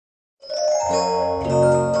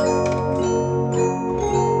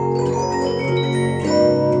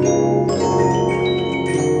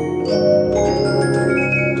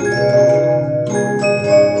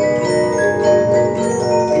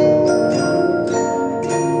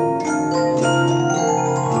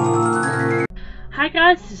Hi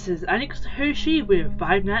guys, this is Alex Hershey with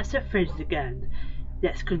Five Nights at Freddy's again.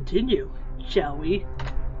 Let's continue, shall we?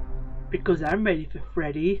 Because I'm ready for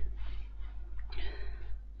Freddy.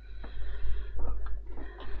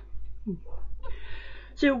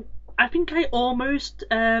 So, I think I almost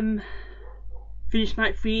finished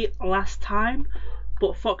night 3 last time,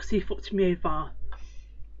 but Foxy fucked me over.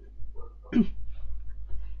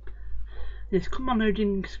 Yes, come on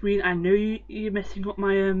loading screen, I know you're messing up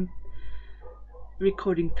my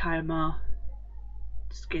recording timer.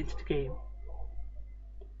 Just get into the game.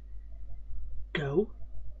 Go.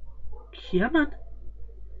 Come on.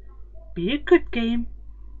 Be a good game.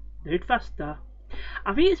 Load faster.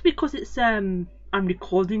 I think it's because it's I'm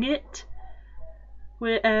recording it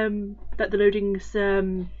where that the loading's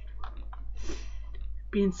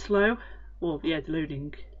being slow. Well, yeah, the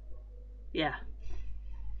loading. Yeah.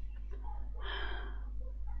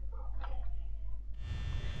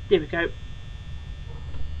 There we go.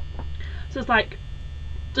 So it's like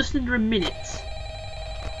just under a minute.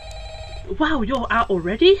 Wow, you're out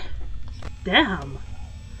already? Damn.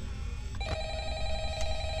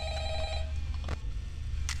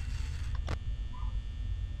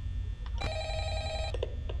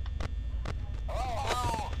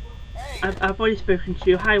 I've already spoken to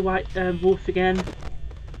you. Hi, White Wolf again.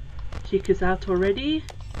 Chica's out already.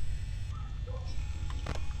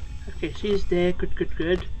 Okay, she's there. Good, good,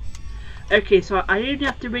 good. Okay, so I only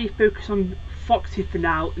have to really focus on Foxy for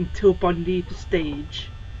now until Bond leaves the stage.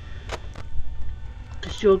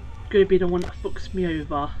 Because you're going to be the one that fucks me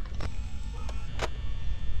over.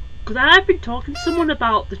 Because I've been talking to someone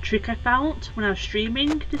about the trick I found when I was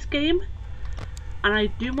streaming this game. And I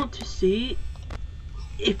do want to see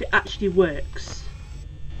if it actually works.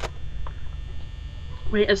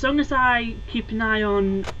 Wait, as long as I keep an eye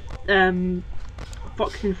on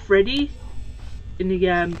Foxy and Freddy in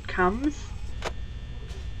the cams,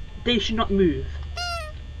 they should not move.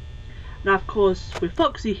 Now of course with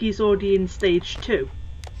Foxy he's already in stage 2,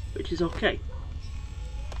 which is okay.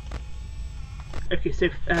 Okay, so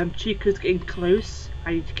if Chica's getting close,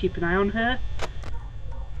 I need to keep an eye on her.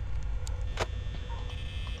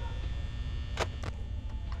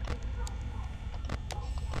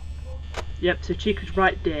 Yep, so Chica's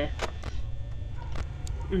right there.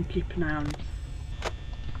 And keep an eye on.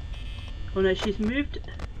 Oh no, she's moved.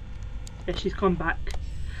 Yeah, she's gone back.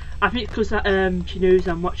 I think because she knows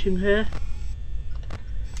I'm watching her.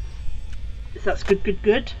 So that's good, good,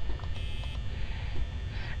 good.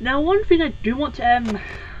 Now one thing I do want to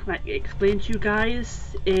like explain to you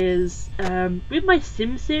guys is with my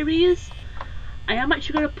Sim series, I am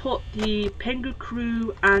actually going to put the Penguin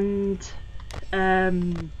Crew and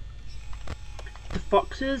the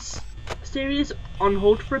Foxes series on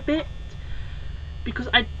hold for a bit, because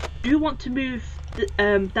I do want to move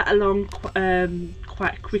that along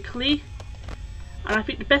quite quickly, and I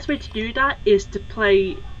think the best way to do that is to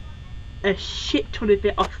play a shit ton of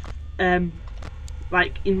it off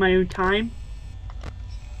like in my own time.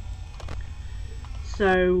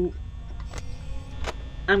 So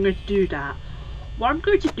I'm going to do that. What I'm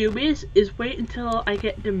going to do is wait until I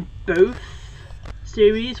get them both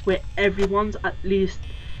series where everyone's at least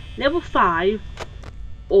level 5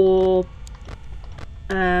 or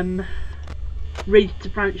ready to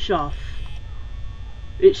branch off,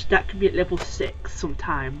 which that could be at level 6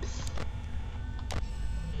 sometimes.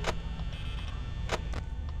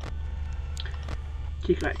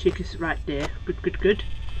 Chica's right there. Good, good, good.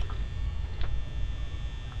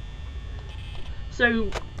 So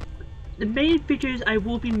the main videos I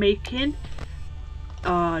will be making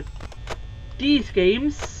are these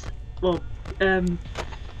games, well,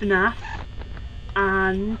 FNAF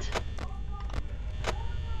and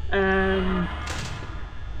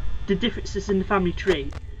the differences in the family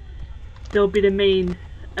tree. They'll be the main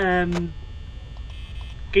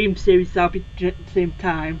game series that I'll be doing at the same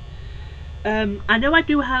time. I know I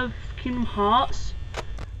do have Kingdom Hearts,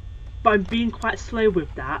 but I'm being quite slow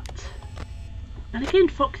with that. And again,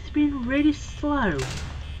 Foxy's being really slow.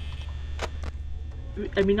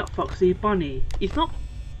 I mean, not Foxy, Bonnie. He's not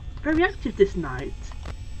very active this night.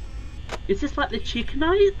 Is this like the Chica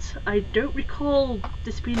night? I don't recall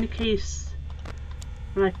this being the case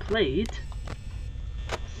when I played.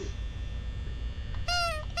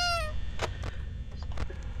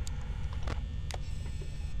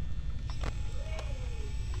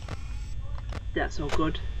 That's all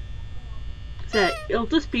good. it'll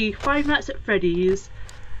just be Five Nights at Freddy's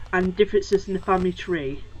and differences in the family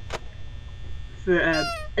tree for a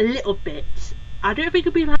little bit. I don't think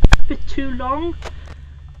it'll be like a bit too long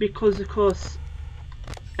because of course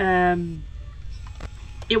it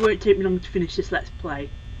won't take me long to finish this Let's Play.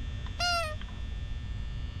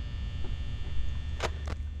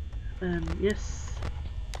 Yes.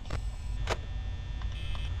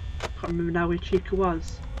 Can't remember now where Chica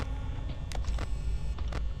was.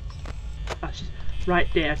 Oh, she's right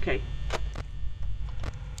there, okay.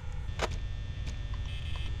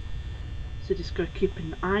 So just gotta keep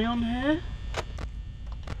an eye on her.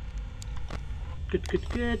 Good, good,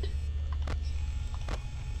 good.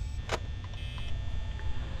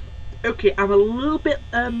 Okay, I'm a little bit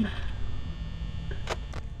what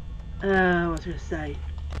was I gonna say?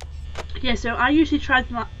 Yeah, so I usually try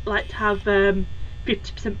to like to have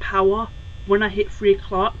 50% power when I hit 3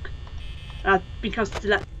 o'clock. I think I was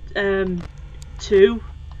still at 2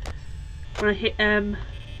 when I hit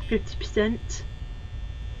 50%.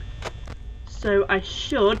 So I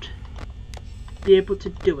should be able to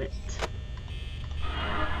do it.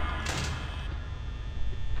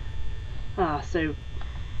 So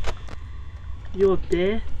you're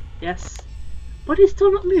there, yes. Bunny's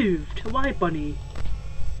still not moved. Why, Bunny?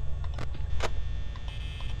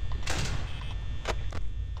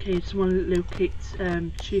 Okay, just want to locate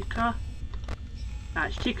Chica.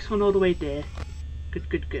 Chica's gone all the way there. Good,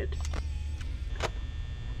 good, good.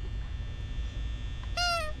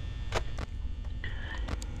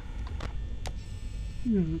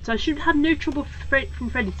 So I should have no trouble from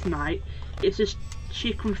Freddy tonight. It's just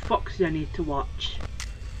Chica and Foxy I need to watch,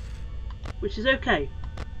 which is okay.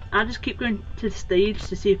 I'll just keep going to the stage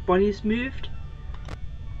to see if Bonnie's moved,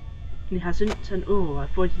 and he hasn't. And oh,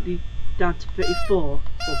 I've already down to 34 or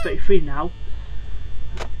 33 now.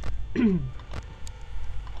 Oh,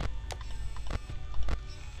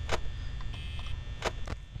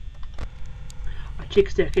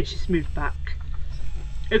 Chica's there. Okay, she's moved back.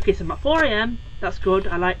 Okay, so I'm at 4 AM. That's good.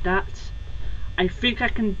 I like that. I think I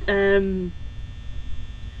can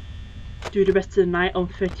do the rest of the night on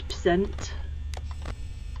 30%.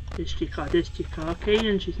 There's Chica, there's Chica. Okay,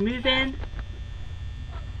 and she's moving.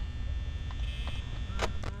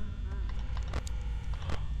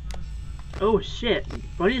 Oh shit,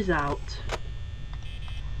 Bonnie's out.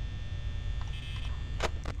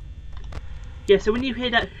 Yeah, so when you hear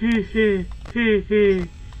that hoo hoo hoo hoo,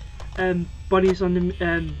 Bonnie's on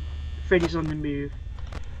the Freddy's on the move.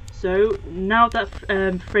 So now that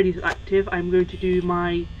Freddy's active, I'm going to do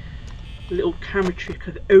my little camera trick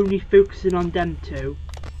of only focusing on them two.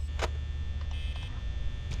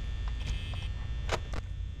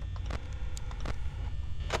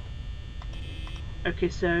 Okay,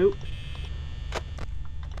 so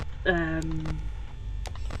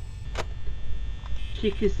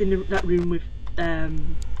Chica's in that room with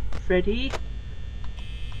Freddy.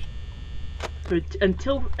 So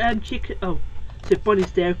until Chica, oh, so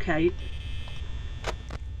Bonnie's there, okay.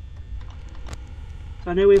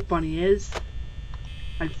 So I know where Bonnie is,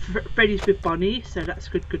 and Freddy's with Bonnie, so that's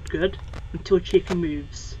good, good, good. Until Chica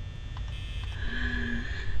moves.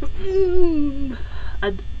 And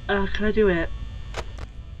can I do it?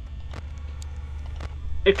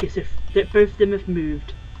 Okay, so both of them have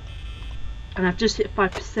moved, and I've just hit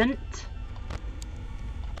 5%.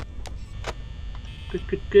 Good,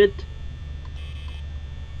 good, good.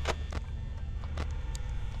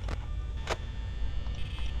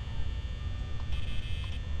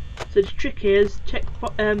 So the trick is check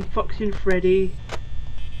Foxy and Freddy,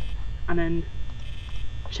 and then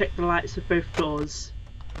check the lights of both doors.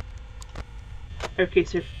 Okay,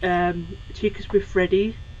 so Chica's with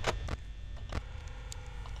Freddy.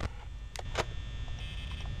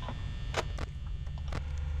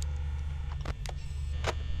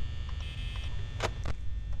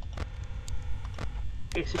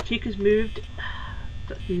 Okay, so Chica's moved.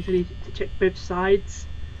 That means I need to check both sides.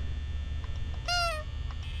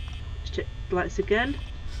 Let's check the lights again.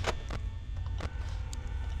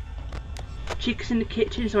 Chica's in the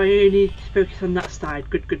kitchen, so I only need to focus on that side.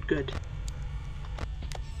 Good, good, good.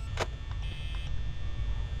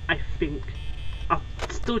 I think. I'll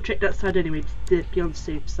still check that side anyway to be on the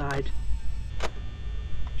safe side.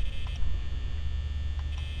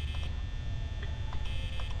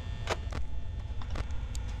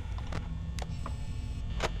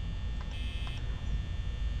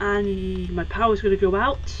 And my power's going to go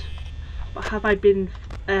out, but have I been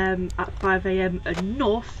at 5 AM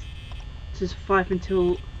enough to survive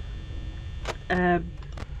until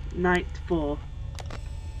night 4?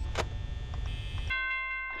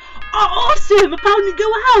 Oh, awesome! My power didn't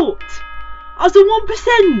go out! I was at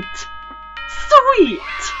 1%! Sweet!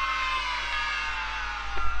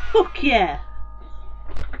 Fuck yeah!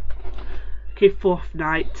 Okay, fourth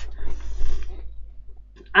night.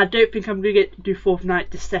 I don't think I'm gonna get to do fourth night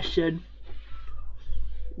this session.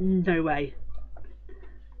 No way.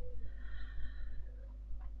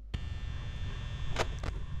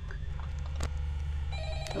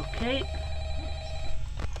 Okay.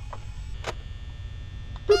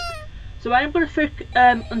 So I am going to focus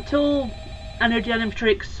until I know the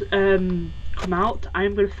animatronics come out. I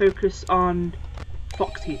am going to focus on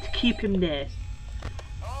Foxy to keep him near.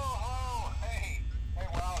 Oh, hey,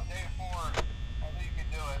 wow, day 4. I knew you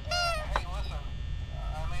could do it. Hey, listen,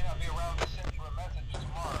 I may not be around to send you a message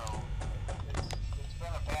tomorrow. It's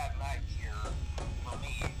been a bad night here for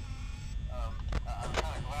me. I'm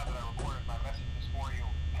kind of glad that I recorded my messages for you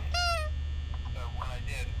when I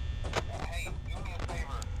did. Hey, do me a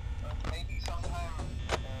favor. Maybe sometime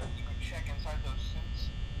you could check inside those suits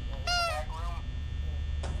in the back room.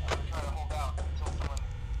 I'm gonna try to hold out until someone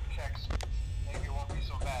checks. Maybe it won't be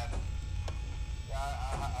so bad. Yeah,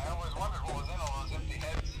 I always wondered what was in all those empty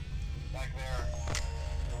heads back there.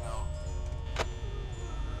 You know.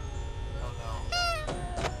 Oh no.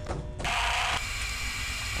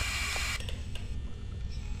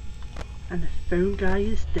 And the phone guy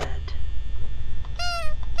is dead.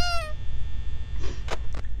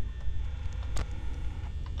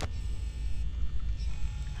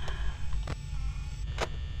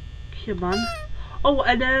 Come on. Oh,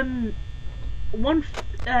 and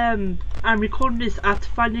I'm recording this after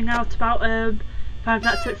finding out about Five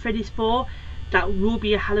Nights at Freddy's 4. That will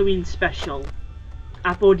be a Halloween special.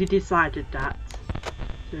 I've already decided that.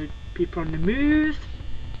 So people on the move,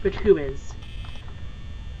 but who is?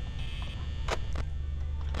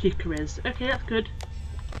 Chica is. Okay, that's good.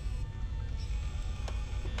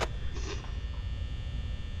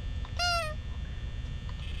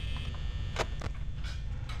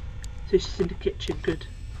 So she's in the kitchen, good.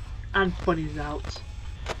 And Bonnie's out.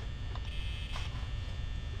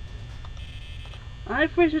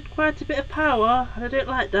 I've wasted quite a bit of power, and I don't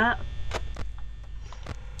like that.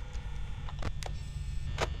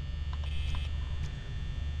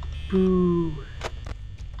 Boo.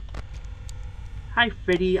 Hi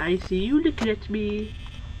Freddy, I see you looking at me.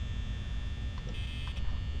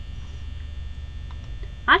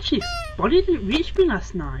 Actually, Bonnie didn't reach me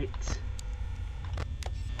last night.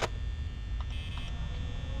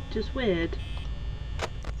 Just weird.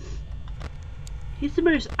 He's the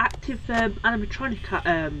most active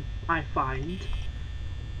animatronic I find.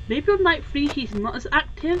 Maybe on night 3 he's not as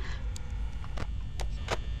active.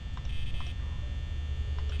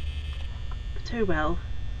 But oh well.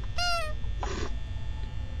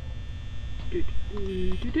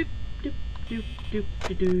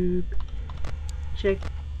 Check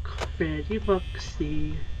Freddy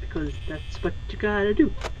Foxy, because that's what you gotta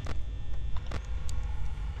do.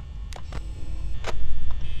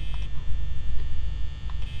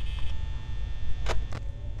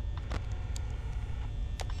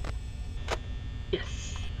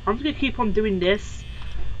 Yes, I'm just gonna keep on doing this.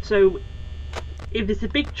 So if there's a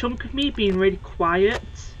big chunk of me being really quiet,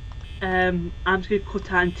 I'm just going to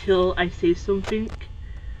cut out until I say something,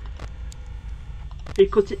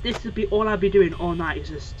 because this will be all I'll be doing all night, is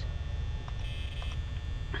just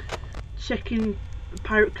checking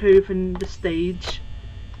Pirate Cove and the stage,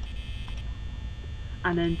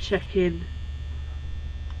 and then checking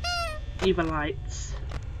Evil Lights.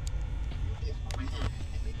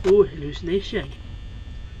 Oh, hallucination.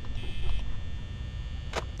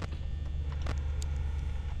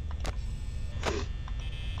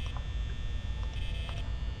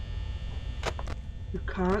 You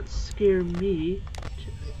can't scare me.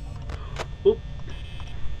 Oh.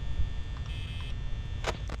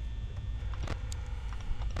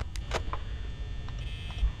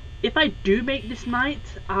 If I do make this night,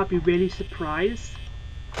 I'll be really surprised.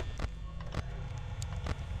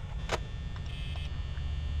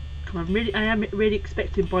 Come on, I am really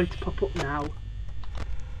expecting Bonnie to pop up now.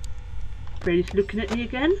 Freddy's looking at me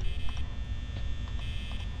again.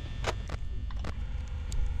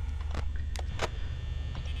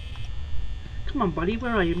 Come on, Bonnie,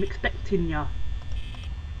 where are you? I'm expecting ya.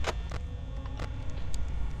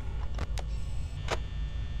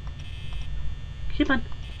 Come on.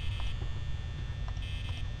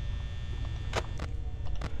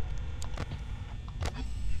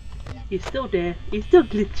 He's still there. He's still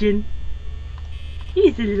glitching.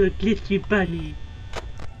 He's a little glitchy bunny.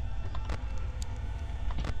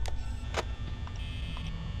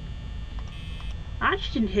 I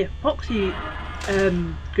actually didn't hear Foxy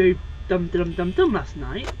go dum dum dum dum last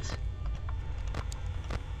night.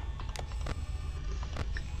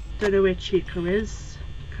 don't know where Chica is.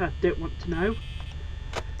 I don't want to know.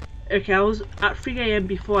 Okay, I was at 3 AM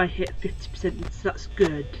before I hit 50%, so that's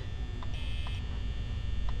good.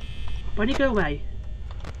 Why do you go away?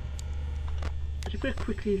 I'm just gonna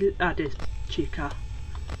quickly. Ah, there's Chica.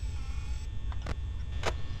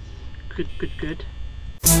 Good, good, good.